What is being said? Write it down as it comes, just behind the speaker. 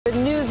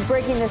News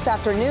breaking this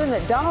afternoon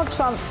that Donald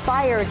Trump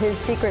fired his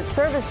Secret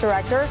Service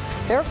director.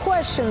 There are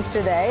questions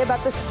today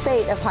about the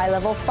spate of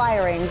high-level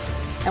firings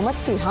and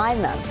what's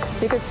behind them.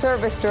 Secret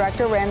Service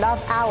Director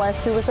Randolph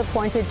Alice, who was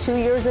appointed 2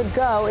 years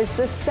ago, is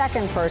the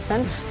second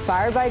person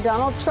fired by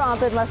Donald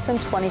Trump in less than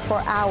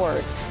 24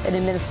 hours. An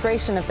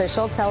administration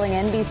official telling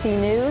NBC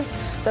News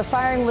the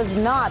firing was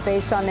not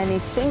based on any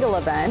single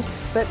event,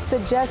 but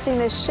suggesting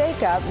this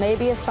shakeup may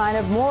be a sign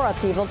of more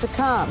upheaval to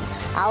come.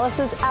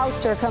 Alice's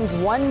ouster comes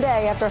one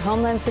day after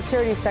Homeland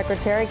Security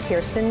Secretary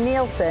Kirstjen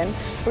Nielsen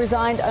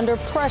resigned under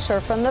pressure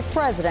from the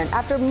president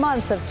after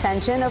months of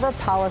tension over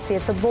policy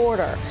at the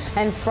border.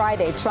 And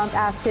Friday, Trump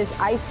asked his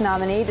ICE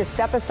nominee to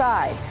step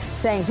aside,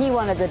 saying he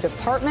wanted the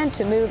department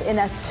to move in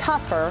a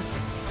tougher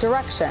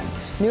direction.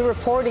 New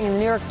reporting in the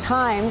New York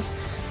Times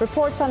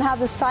reports on how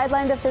the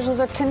sidelined officials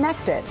are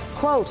connected.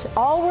 Quote,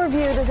 all were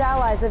viewed as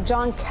allies of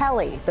John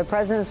Kelly, the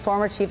president's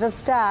former chief of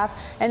staff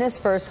and his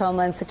first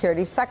Homeland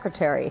Security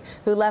secretary,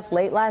 who left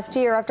late last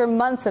year after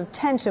months of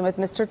tension with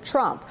Mr.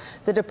 Trump.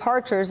 The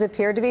departures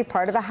appear to be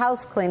part of a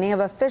house cleaning of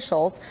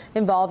officials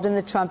involved in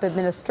the Trump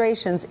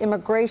administration's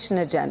immigration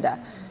agenda,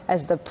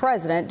 as the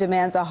president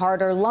demands a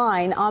harder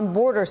line on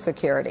border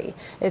security.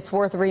 It's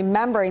worth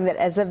remembering that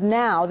as of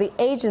now, the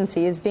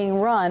agency is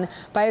being run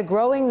by a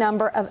growing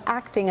number of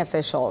acting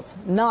officials,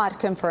 not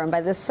confirmed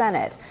by the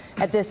Senate.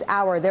 At this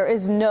hour, there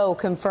is no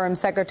confirmed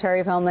Secretary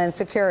of Homeland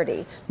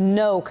Security,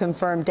 no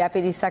confirmed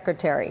Deputy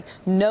Secretary,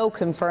 no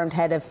confirmed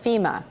head of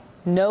FEMA,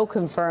 no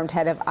confirmed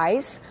head of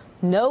ICE,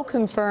 no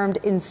confirmed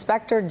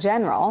Inspector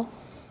General.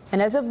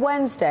 And as of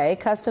Wednesday,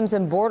 Customs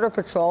and Border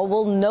Patrol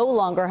will no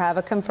longer have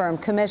a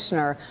confirmed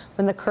commissioner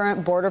when the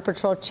current Border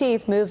Patrol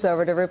chief moves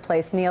over to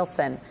replace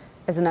Nielsen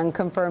as an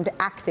unconfirmed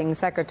acting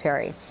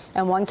secretary.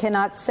 And one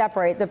cannot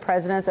separate the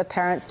president's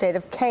apparent state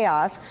of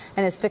chaos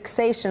and his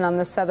fixation on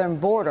the southern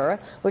border,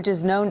 which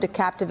is known to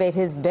captivate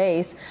his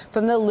base,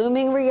 from the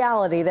looming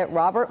reality that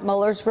Robert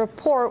Mueller's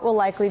report will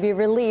likely be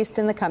released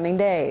in the coming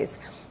days.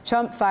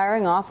 Trump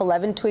firing off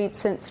 11 tweets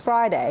since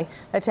Friday,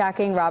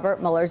 attacking Robert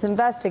Mueller's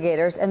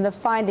investigators and the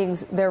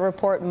findings their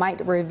report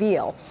might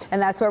reveal.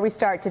 And that's where we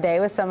start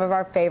today with some of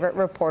our favorite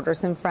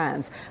reporters and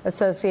friends.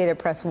 Associated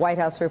Press White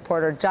House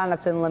reporter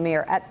Jonathan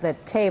Lemire at the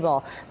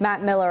table.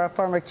 Matt Miller, a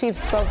former chief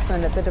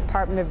spokesman at the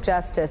Department of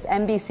Justice.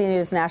 NBC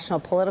News national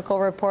political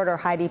reporter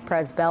Heidi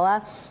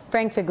Przybyla.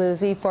 Frank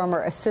Figliuzzi,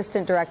 former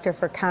assistant director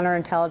for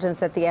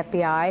counterintelligence at the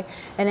FBI.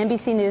 And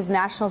NBC News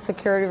national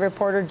security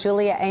reporter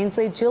Julia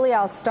Ainsley. Julia,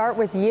 I'll start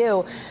with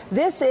you.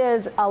 This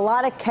is a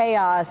lot of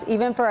chaos,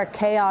 even for a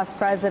chaos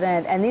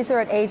president. And these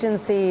are at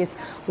agencies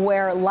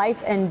where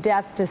life and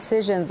death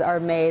decisions are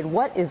made.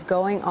 What is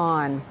going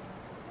on?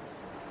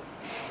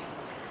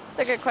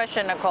 That's a good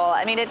question, Nicole.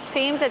 I mean, it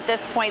seems at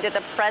this point that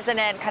the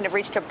president kind of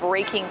reached a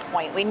breaking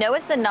point. We know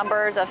as the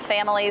numbers of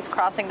families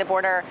crossing the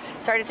border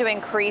started to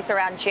increase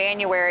around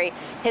January,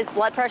 his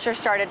blood pressure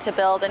started to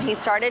build and he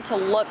started to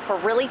look for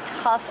really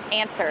tough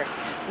answers.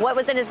 What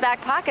was in his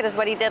back pocket is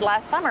what he did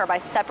last summer by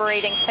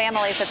separating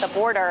families at the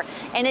border.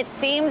 And it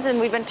seems, and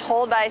we've been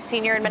told by a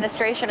senior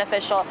administration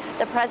official,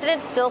 the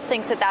president still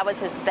thinks that that was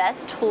his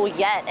best tool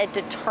yet at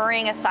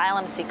deterring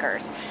asylum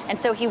seekers. And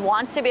so he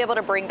wants to be able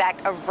to bring back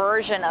a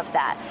version of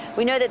that.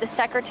 We know that the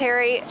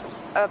secretary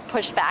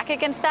pushed back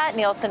against that.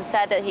 Nielsen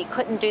said that he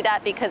couldn't do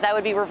that because that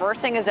would be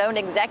reversing his own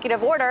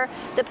executive order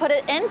that put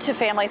it into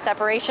family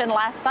separation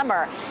last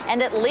summer, and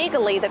that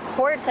legally the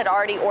courts had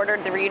already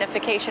ordered the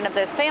reunification of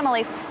those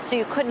families, so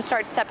you couldn't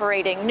start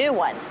separating new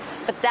ones.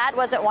 But that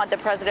wasn't what the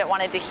president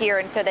wanted to hear,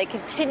 and so they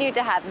continued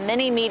to have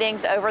many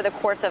meetings over the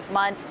course of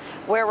months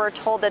where we're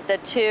told that the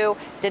two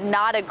did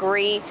not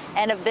agree,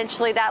 and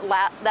eventually that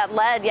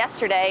led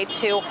yesterday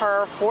to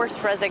her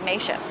forced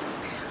resignation.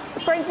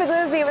 Frank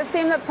Figliuzzi, it would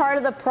seem that part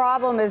of the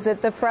problem is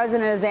that the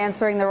president is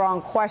answering the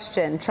wrong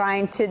question,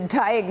 trying to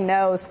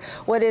diagnose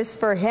what is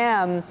for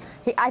him.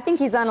 I think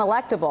he's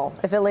unelectable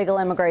if illegal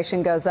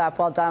immigration goes up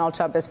while Donald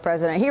Trump is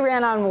president. He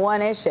ran on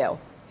one issue.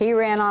 He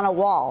ran on a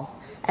wall.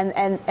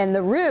 And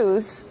the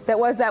ruse that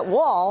was that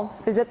wall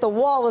is that the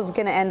wall was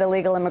going to end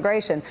illegal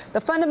immigration. The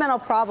fundamental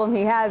problem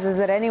he has is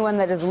that anyone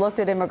that has looked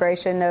at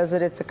immigration knows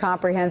that it's a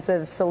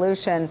comprehensive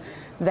solution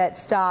that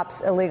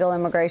stops illegal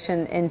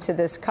immigration into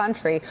this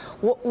country.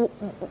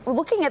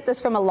 Looking at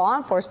this from a law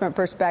enforcement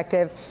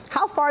perspective,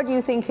 how far do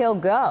you think he'll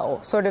go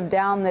sort of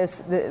down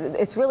this?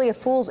 It's really a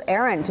fool's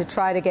errand to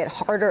try to get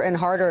harder and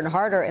harder and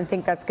harder and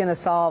think that's going to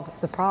solve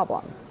the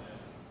problem.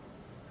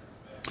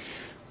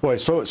 Boy,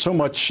 so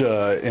much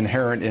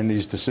inherent in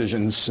these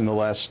decisions in the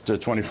last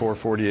 24,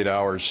 48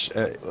 hours.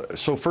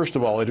 So first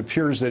of all, it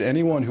appears that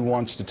anyone who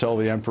wants to tell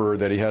the emperor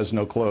that he has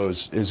no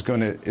clothes is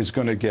going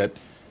to get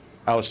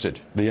ousted.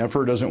 The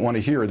emperor doesn't want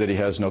to hear that he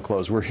has no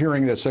clothes. We're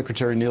hearing that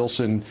Secretary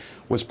Nielsen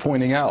was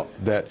pointing out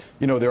that,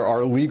 you know, there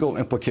are legal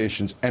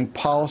implications and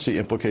policy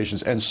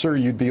implications. And, sir,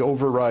 you'd be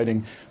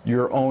overriding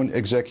your own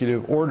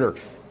executive order.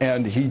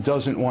 and he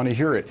doesn't want to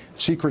hear it.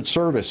 Secret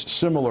Service,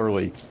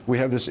 similarly, we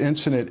have this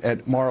incident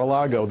at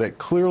Mar-a-Lago that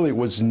clearly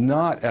was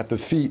not at the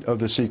feet of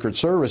the Secret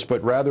Service,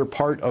 but rather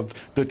part of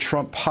the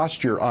Trump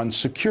posture on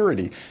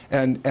security,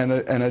 and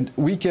a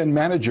weekend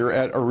manager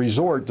at a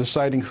resort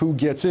deciding who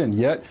gets in.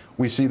 Yet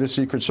we see the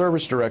Secret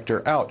Service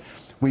director out.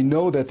 We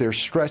know that they're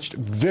stretched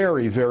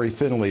very, very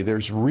thinly.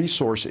 There's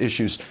resource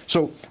issues.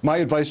 So my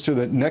advice to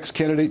the next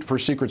candidate for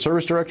Secret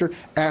Service director,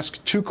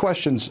 ask 2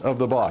 questions of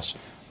the boss.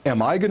 Am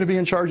I going to be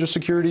in charge of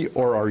security,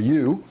 or are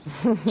you?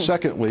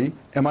 Secondly,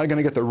 am I going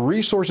to get the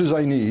resources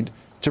I need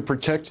to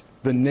protect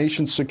the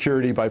nation's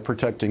security by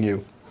protecting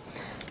you?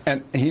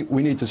 And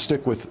we need to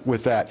stick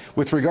with that.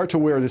 With regard to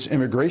where this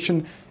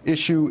immigration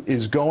issue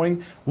is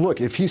going,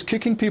 look, if he's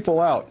kicking people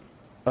out,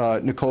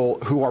 Nicole,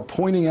 who are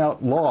pointing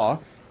out law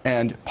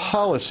and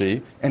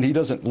policy, and he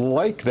doesn't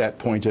like that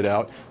pointed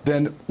out,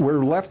 then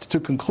we're left to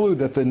conclude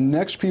that the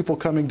next people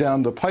coming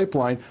down the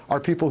pipeline are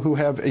people who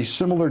have a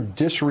similar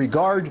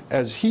disregard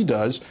as he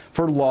does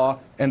for law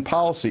and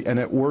policy, and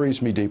it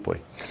worries me deeply.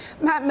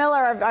 Matt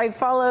Miller, I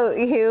follow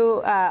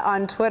you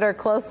on Twitter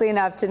closely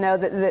enough to know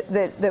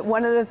that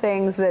one of the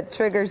things that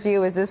triggers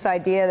you is this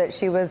idea that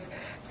she was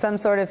some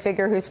sort of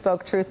figure who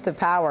spoke truth to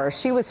power.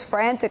 She was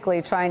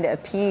frantically trying to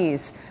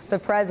appease the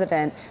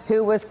president,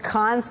 who was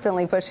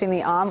constantly pushing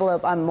the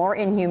envelope on more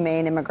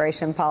inhumane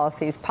immigration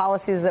policies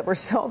that were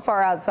so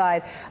far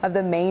outside of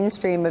the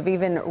mainstream of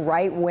even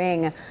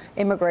right-wing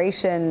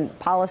immigration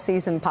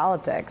policies and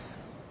politics.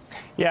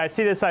 Yeah, I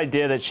see this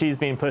idea that she's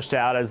being pushed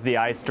out as the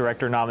ICE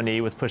director nominee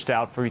was pushed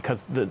out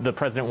because the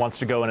president wants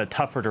to go in a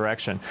tougher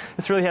direction.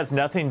 This really has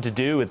nothing to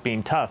do with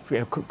being tough.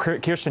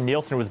 Kirstjen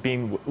Nielsen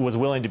was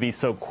willing to be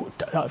so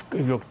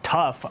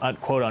tough,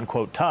 quote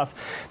unquote tough,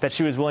 that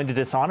she was willing to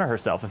dishonor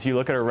herself. If you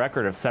look at her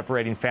record of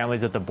separating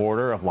families at the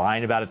border, of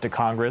lying about it to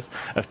Congress,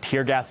 of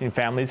tear gassing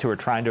families who are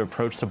trying to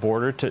approach the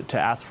border to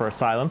ask for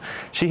asylum,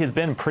 she has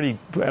been plenty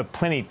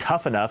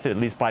tough enough, at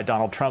least by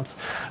Donald Trump's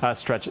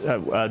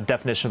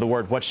definition of the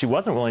word. What she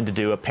wasn't willing to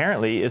do,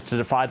 apparently, is to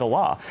defy the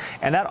law.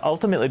 And that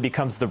ultimately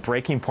becomes the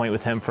breaking point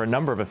with him for a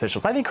number of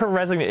officials. I think her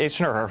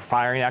resignation or her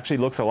firing actually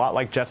looks a lot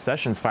like Jeff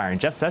Sessions' firing.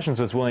 Jeff Sessions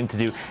was willing to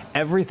do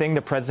everything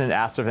the president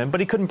asked of him,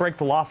 but he couldn't break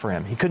the law for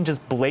him. He couldn't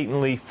just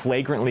blatantly,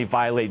 flagrantly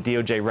violate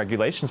DOJ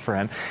regulations for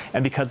him.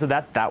 And because of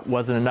that, that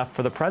wasn't enough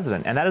for the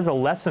president. And that is a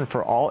lesson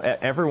for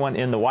everyone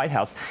in the White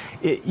House.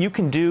 You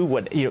can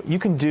do you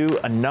can do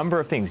a number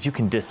of things. You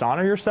can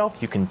dishonor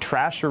yourself. You can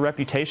trash your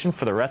reputation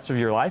for the rest of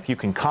your life. You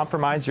can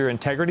compromise your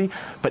integrity.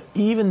 But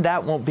even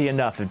that won't be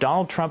enough. If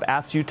Donald Trump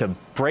asks you to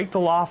break the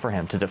law for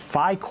him, to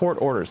defy court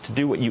orders, to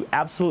do what you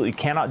absolutely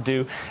cannot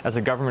do as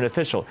a government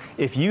official,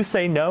 if you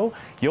say no,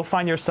 you'll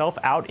find yourself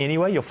out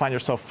anyway. You'll find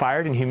yourself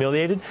fired and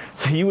humiliated.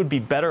 So you would be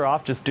better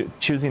off just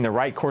choosing the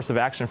right course of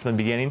action from the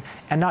beginning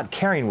and not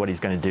caring what he's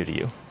going to do to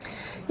you.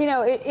 You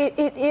know,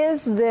 it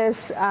is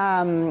this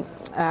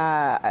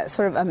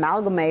sort of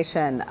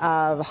amalgamation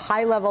of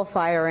high-level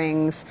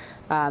firings,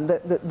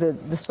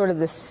 the sort of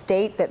the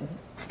state that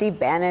Steve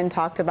Bannon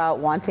talked about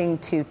wanting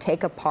to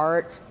take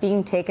apart,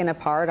 being taken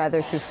apart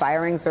either through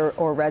firings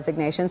or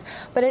resignations.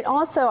 But it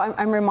also,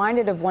 I'm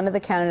reminded of one of the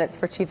candidates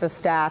for chief of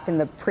staff in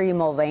the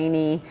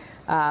pre-Mulvaney,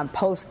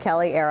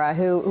 post-Kelly era,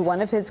 who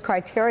one of his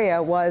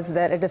criteria was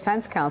that a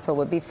defense counsel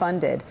would be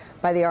funded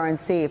by the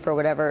RNC for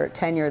whatever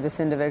tenure this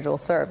individual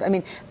served. I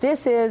mean,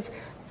 this is,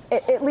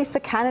 at least the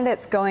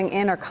candidates going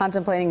in or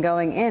contemplating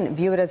going in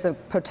view it as a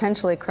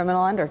potentially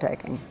criminal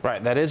undertaking.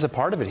 Right, that is a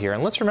part of it here.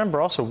 And let's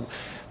remember also,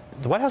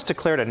 the White House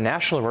declared a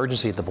national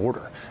emergency at the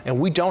border, and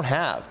we now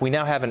have going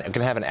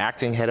to have an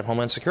acting head of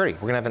Homeland Security.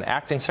 We're going to have an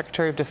acting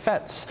Secretary of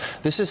Defense.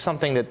 This is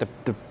something that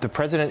the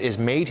president has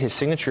made his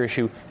signature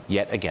issue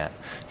yet again.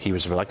 He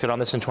was elected on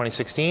this in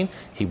 2016.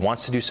 He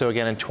wants to do so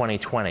again in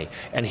 2020,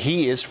 and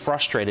he is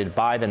frustrated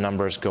by the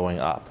numbers going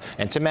up.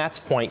 And to Matt's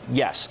point,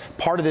 yes,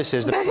 part of this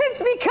is but it's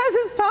because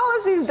his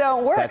policies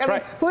don't work. That's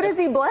right. Who does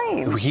he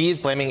blame? He is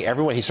blaming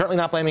everyone. He's certainly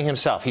not blaming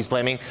himself. He's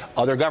blaming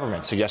other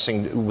governments,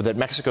 suggesting that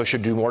Mexico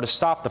should do more to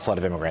stop the flood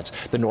of immigrants,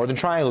 the Northern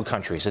Triangle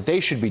countries, that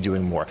they should be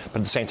doing more. But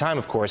at the same time,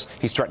 of course,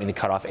 he's threatening to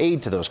cut off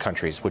aid to those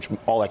countries, which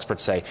all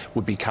experts say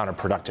would be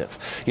counterproductive.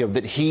 You know,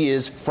 that he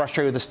is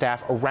frustrated with the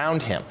staff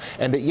around him,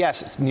 and that,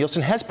 yes,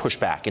 Nielsen has pushed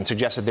back and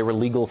suggested there were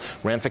legal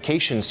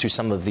ramifications to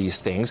some of these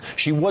things.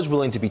 She was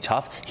willing to be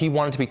tough. He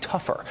wanted to be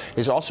tougher.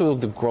 There's also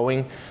the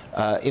growing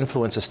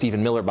influence of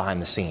Stephen Miller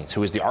behind the scenes,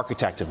 who is the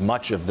architect of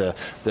much of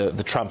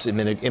the Trump's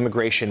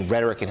immigration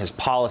rhetoric and his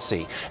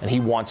policy, and he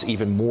wants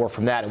even more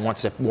from that and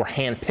wants to more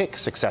hand-pick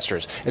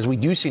successors, as we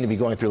do seem to be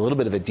going through a little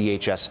bit of a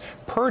DHS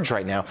purge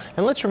right now.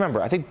 And let's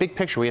remember, I think big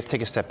picture, we have to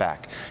take a step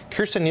back.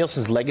 Kirstjen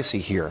Nielsen's legacy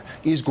here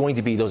is going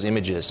to be those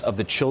images of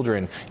the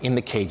children in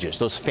the cages,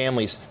 those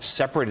families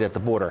separated at the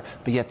border,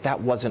 but yet that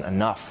wasn't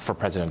enough for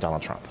President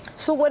Donald Trump.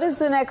 So what is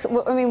the next,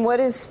 I mean, what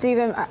is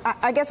Stephen,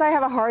 I guess I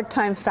have a hard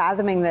time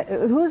fathoming that.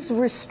 Who's who's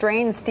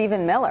restrained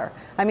Stephen Miller?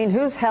 I mean,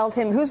 who's held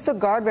him? Who's the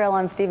guardrail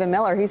on Stephen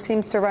Miller? He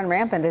seems to run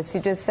rampant. As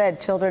you just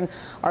said, children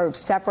are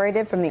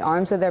separated from the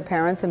arms of their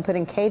parents and put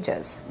in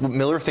cages.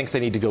 Miller thinks they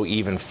need to go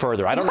even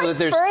further. I don't know that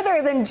there's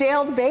further than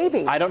jailed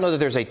babies. I don't know that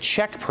there's a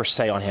check per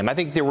se on him. I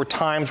think there were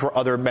times where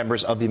other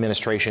members of the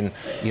administration,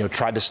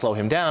 tried to slow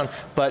him down,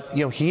 but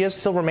he has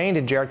still remained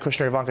in Jared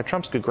Kushner and Ivanka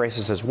Trump's good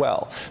graces as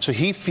well. So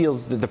he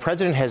feels that the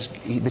president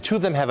the two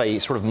of them have a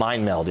sort of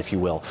mind meld, if you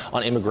will,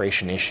 on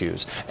immigration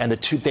issues, and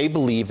they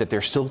believe that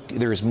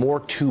there is more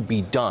to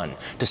be done,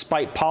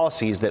 despite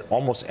policies that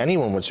almost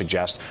anyone would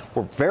suggest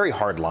were very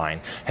hardline,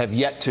 have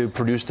yet to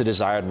produce the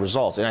desired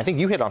results. And I think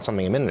you hit on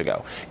something a minute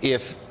ago.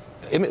 If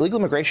illegal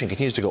immigration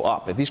continues to go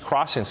up, if these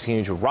crossings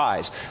continue to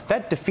rise,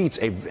 that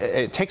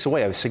it takes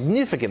away a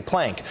significant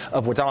plank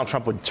of what Donald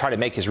Trump would try to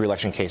make his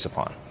reelection case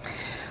upon.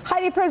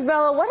 Heidi,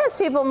 Przybyla, what has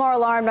people more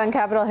alarmed on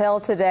Capitol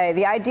Hill today?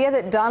 The idea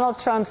that Donald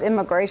Trump's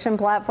immigration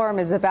platform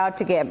is about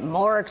to get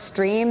more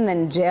extreme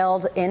than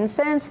jailed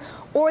infants,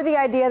 or the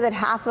idea that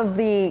half of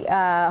the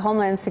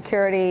Homeland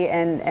Security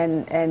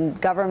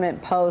and government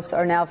posts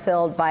are now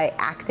filled by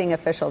acting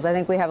officials? I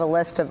think we have a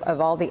list of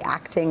all the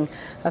acting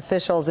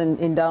officials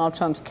in Donald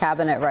Trump's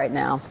cabinet right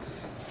now.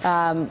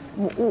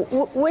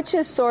 Which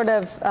is sort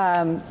of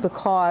the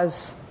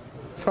cause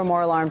for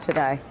more alarm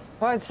today?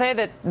 Well, I'd say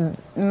that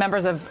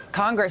members of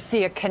Congress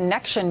see a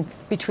connection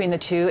between the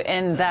two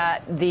in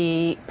that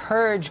the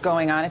purge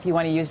going on, if you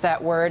want to use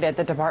that word, at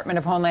the Department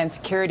of Homeland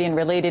Security and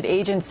related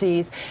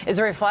agencies is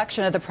a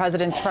reflection of the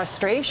president's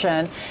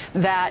frustration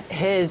that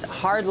his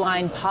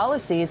hardline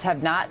policies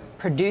have not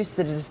produced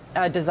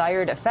the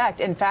desired effect.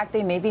 In fact,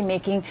 they may be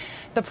making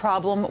the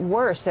problem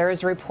worse. There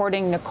is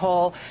reporting,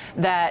 Nicole,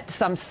 that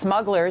some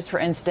smugglers, for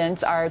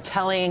instance, are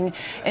telling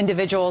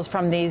individuals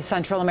from these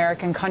Central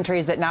American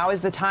countries that now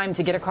is the time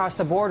to get across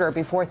the border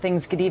before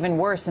things get even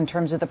worse in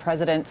terms of the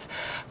president's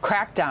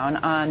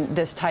crackdown on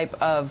this type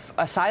of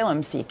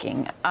asylum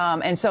seeking.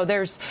 And so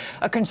there's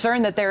a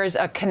concern that there is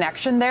a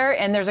connection there,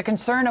 and there's a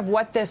concern of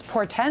what this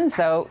portends,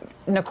 though,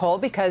 Nicole,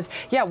 because,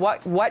 yeah,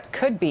 what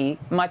could be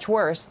much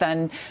worse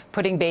than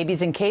putting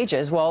babies in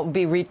cages? Well,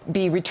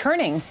 be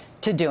returning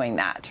to doing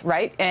that,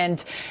 right?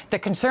 And the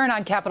concern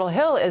on Capitol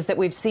Hill is that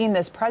we've seen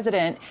this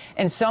president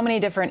in so many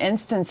different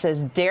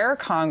instances dare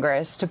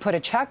Congress to put a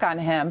check on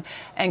him,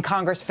 and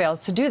Congress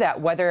fails to do that,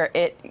 whether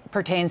it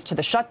pertains to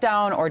the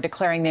shutdown or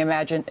declaring the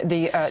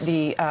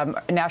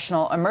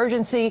national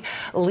emergency,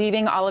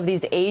 leaving all of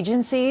these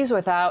agencies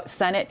without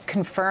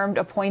Senate-confirmed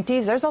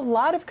appointees. There's a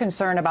lot of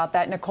concern about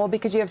that, Nicole,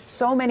 because you have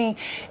so many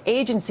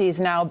agencies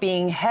now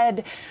being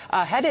headed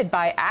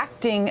by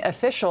acting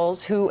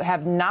officials who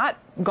have not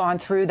gone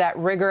through that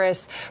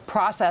rigorous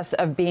process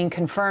of being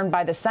confirmed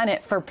by the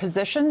Senate for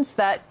positions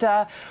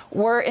that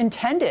were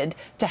intended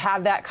to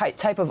have that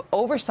type of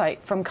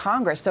oversight from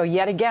Congress. So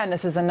yet again,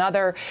 this is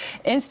another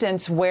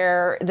instance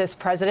where this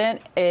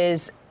president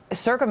is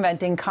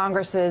circumventing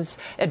Congress's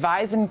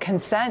advise and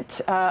consent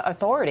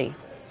authority.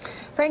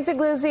 Frank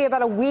Figliuzzi,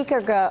 about a week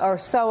ago or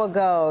so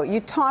ago, you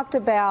talked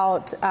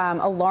about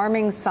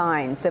alarming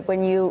signs that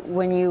when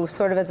you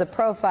sort of as a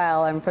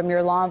profile and from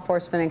your law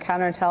enforcement and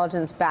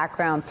counterintelligence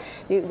background,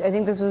 I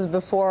think this was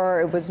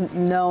before it was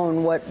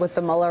known what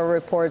the Mueller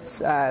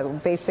report's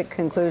basic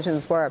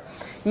conclusions were.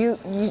 You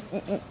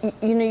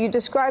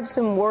described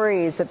some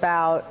worries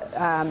about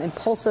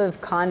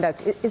impulsive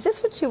conduct. Is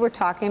this what you were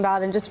talking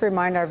about? And just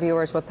remind our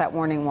viewers what that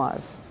warning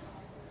was.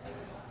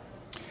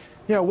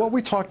 Yeah, what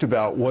we talked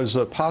about was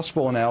a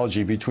possible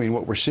analogy between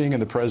what we're seeing in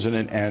the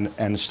president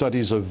and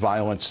studies of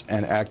violence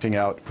and acting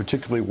out,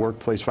 particularly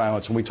workplace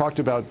violence. And we talked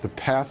about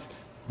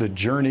the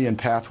journey and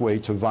pathway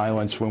to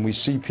violence when we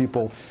see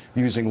people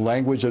using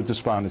language of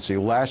despondency,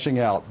 lashing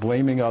out,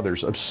 blaming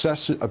others,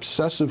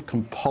 obsessive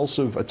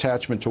compulsive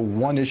attachment to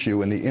one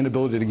issue and the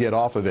inability to get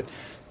off of it.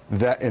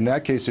 That in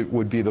that case, it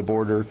would be the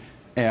border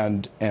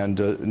and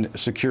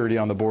security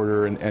on the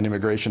border and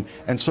immigration.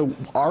 And so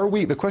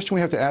the question we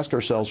have to ask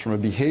ourselves from a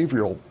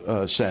behavioral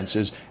sense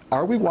is,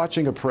 are we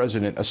watching a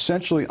president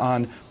essentially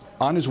on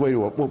his way to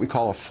what we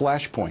call a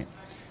flashpoint?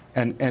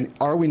 And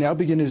are we now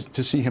beginning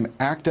to see him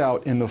act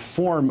out in the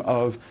form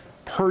of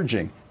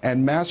purging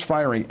and mass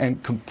firing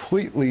and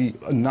completely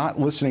not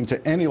listening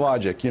to any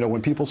logic? When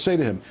people say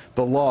to him,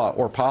 the law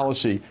or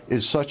policy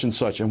is such and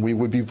such, and we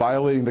would be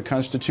violating the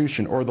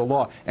Constitution or the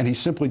law, and he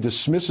simply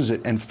dismisses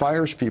it and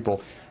fires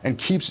people and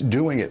keeps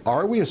doing it.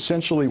 Are we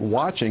essentially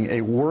watching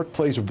a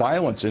workplace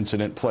violence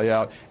incident play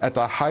out at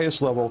the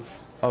highest level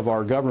of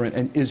our government?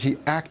 And is he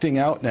acting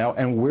out now?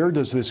 And where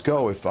does this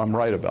go, if I'm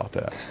right about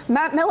that?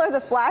 Matt Miller, the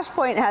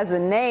flashpoint has a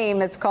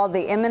name. It's called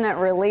the imminent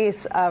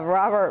release of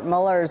Robert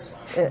Mueller's,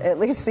 at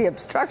least the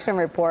obstruction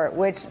report,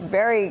 which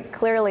very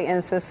clearly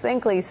and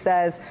succinctly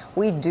says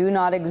we do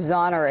not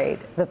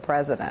exonerate the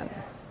president.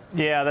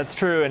 Yeah, that's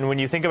true. And when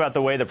you think about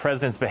the way the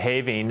president's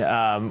behaving,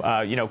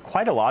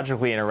 quite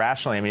illogically and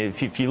irrationally, I mean,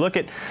 if you look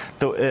at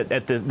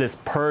this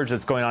purge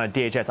that's going on at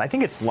DHS, I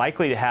think it's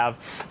likely to have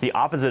the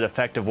opposite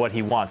effect of what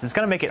he wants. It's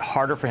going to make it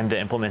harder for him to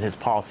implement his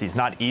policies,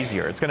 not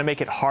easier. It's going to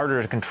make it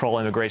harder to control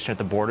immigration at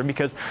the border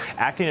because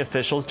acting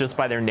officials, just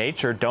by their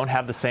nature,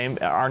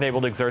 aren't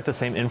able to exert the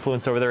same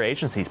influence over their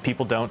agencies.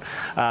 People don't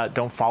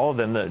follow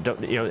them,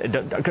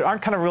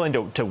 aren't kind of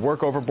willing to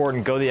work overboard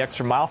and go the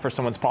extra mile for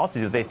someone's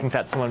policies if they think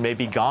that someone may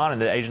be gone and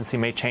the agency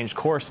may change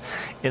course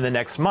in the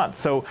next month.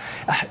 So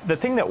the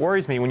thing that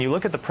worries me when you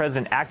look at the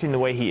president acting the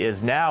way he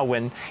is now,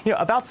 when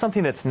about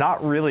something that's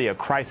not really a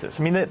crisis.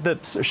 I mean,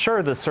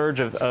 sure, the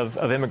surge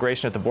of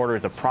immigration at the border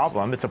is a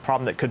problem. It's a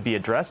problem that could be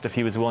addressed if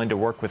he was willing to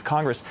work with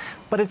Congress,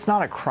 but it's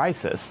not a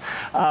crisis.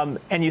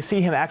 And you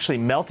see him actually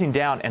melting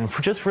down and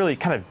just really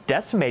kind of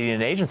decimating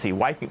an agency,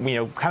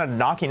 kind of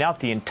knocking out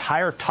the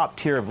entire top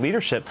tier of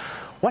leadership.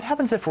 What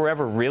happens if we're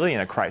ever really in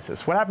a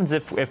crisis? What happens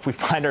if we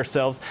find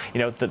ourselves,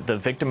 the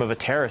victim of a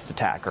terrorist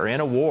attack or in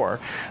a war?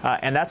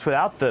 And that's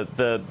without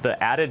the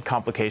added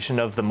complication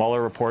of the Mueller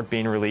report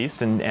being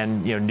released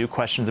and new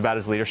questions about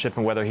his leadership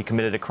and whether he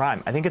committed a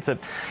crime. I think it's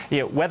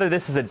whether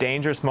this is a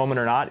dangerous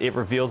moment or not, it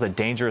reveals a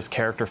dangerous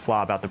character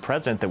flaw about the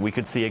president that we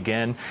could see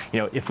again,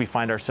 if we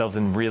find ourselves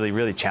in really,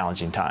 really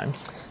challenging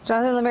times.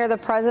 Jonathan Lemire, the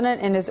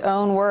president, in his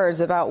own words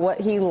about what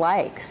he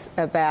likes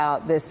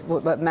about this,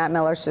 what Matt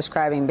Miller's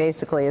describing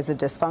basically as a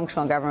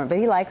dysfunctional government, but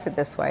he likes it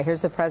this way.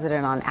 Here's the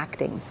president on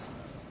actings.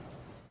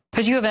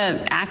 Because you have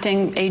an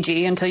acting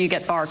AG until you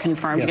get Barr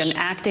confirmed. Yes. You get an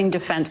acting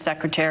defense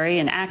secretary,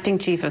 an acting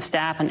chief of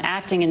staff, an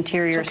acting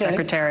interior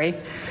secretary.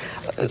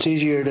 It's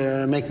easier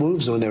to make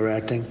moves when they're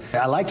acting.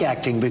 I like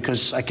acting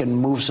because I can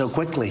move so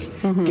quickly.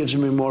 Mm-hmm. It gives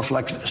me more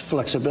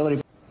flexibility.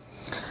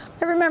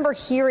 I remember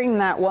hearing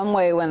that one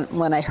way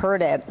when I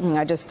heard it, and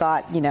I just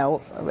thought,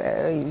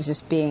 he's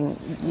just being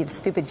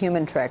stupid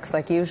human tricks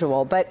like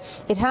usual.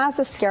 But it has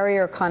a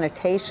scarier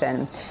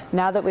connotation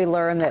now that we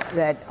learn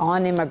that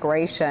on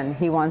immigration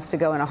he wants to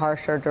go in a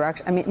harsher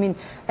direction. I mean,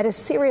 at a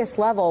serious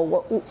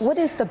level, what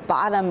is the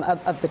bottom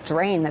of the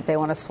drain that they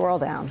want to swirl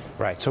down?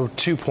 Right. So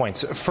 2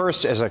 points.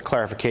 First, as a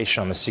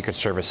clarification on the Secret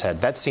Service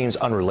head, that seems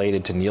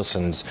unrelated to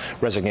Nielsen's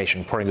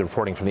resignation, according to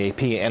reporting from the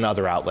AP and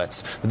other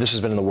outlets. This has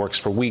been in the works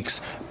for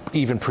weeks,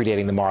 even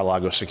predating the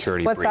Mar-a-Lago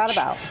security breach. What's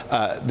that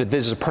about? That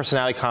this is a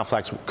personality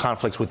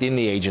conflicts within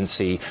the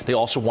agency. They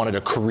also wanted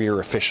a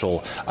career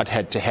official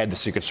to head the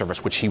Secret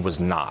Service, which he was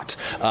not.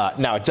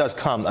 Now, it does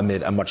come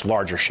amid a much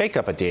larger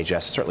shakeup at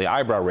DHS, certainly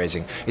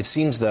eyebrow-raising. It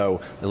seems,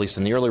 though, at least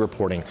in the early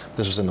reporting,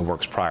 this was in the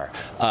works prior.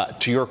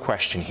 To your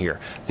question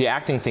here, the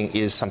acting thing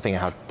is something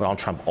how Donald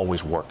Trump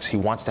always works. He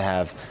wants to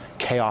have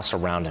chaos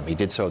around him. He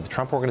did so at the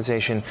Trump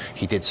Organization.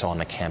 He did so on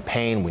the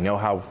campaign. We know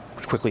how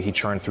quickly he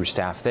churned through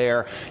staff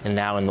there, and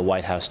now in the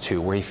White House too,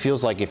 where he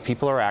feels like if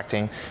people are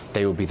acting,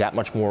 they will be that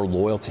much more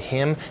loyal to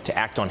him to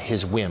act on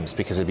his whims,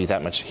 because it'd be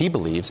that much, he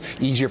believes,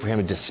 easier for him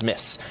to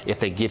dismiss if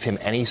they give him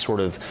any sort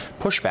of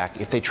pushback,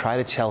 if they try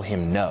to tell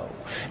him no.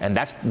 And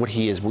that's what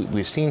he is.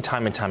 We've seen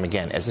time and time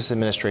again, as this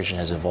administration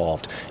has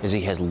evolved, is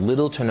he has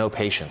little to no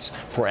patience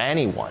for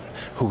anyone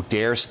who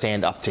dares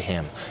stand up to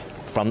him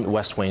from the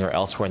West Wing or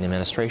elsewhere in the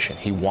administration.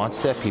 He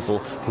wants to have people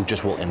who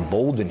just will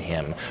embolden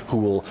him, who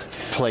will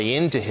play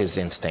into his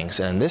instincts.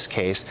 And in this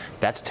case,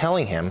 that's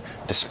telling him,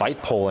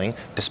 despite polling,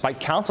 despite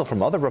counsel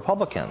from other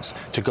Republicans,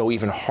 to go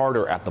even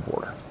harder at the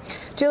border.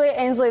 Julia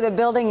Ainsley, the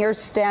building you're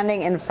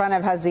standing in front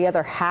of has the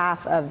other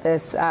half of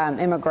this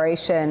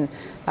immigration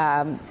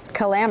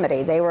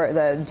calamity. They were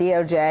the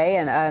DOJ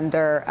and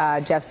under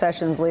Jeff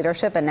Sessions'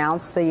 leadership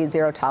announced the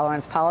zero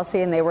tolerance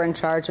policy, and they were in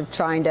charge of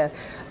trying to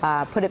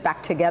put it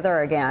back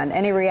together again.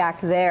 Any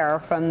react there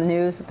from the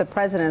news that the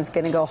president's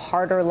going to go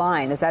harder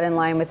line? Is that in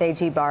line with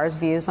AG Barr's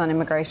views on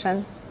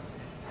immigration?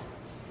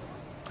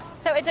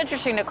 So it's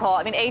interesting, Nicole.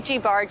 I mean, AG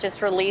Barr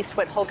just released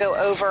what he'll go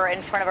over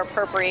in front of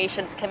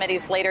appropriations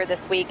committees later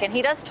this week. And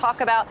he does talk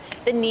about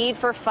the need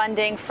for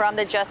funding from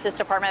the Justice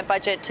Department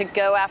budget to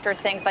go after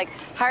things like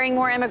hiring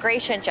more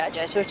immigration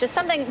judges, which is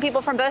something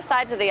people from both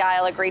sides of the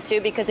aisle agree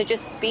to because it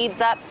just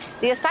speeds up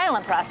the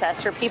asylum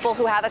process for people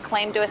who have a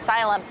claim to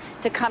asylum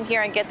to come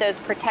here and get those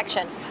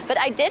protections. But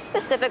I did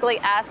specifically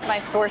ask my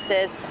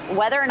sources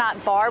whether or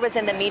not Barr was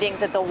in the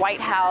meetings at the White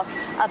House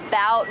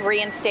about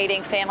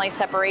reinstating family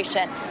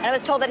separation. And I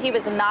was told that he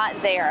was not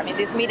there. I mean,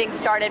 these meetings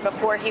started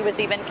before he was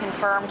even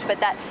confirmed, but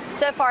that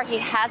so far he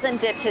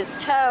hasn't dipped his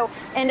toe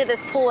into this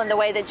pool in the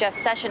way that Jeff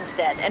Sessions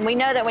did. And we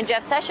know that when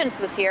Jeff Sessions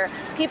was here,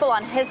 people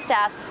on his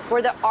staff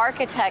were the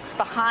architects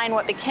behind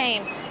what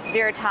became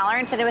zero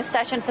tolerance, and it was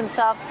Sessions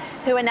himself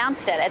who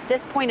announced it. At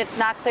this point, it's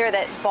not clear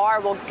that Barr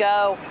will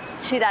go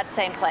to that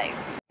same place.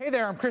 Hey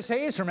there, I'm Chris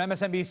Hayes from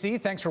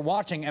MSNBC. Thanks for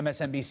watching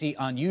MSNBC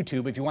on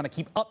YouTube. If you want to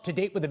keep up to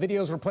date with the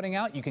videos we're putting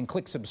out, you can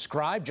click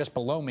subscribe just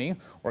below me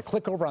or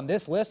click over on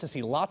this list to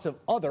see lots of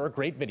other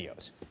great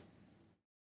videos.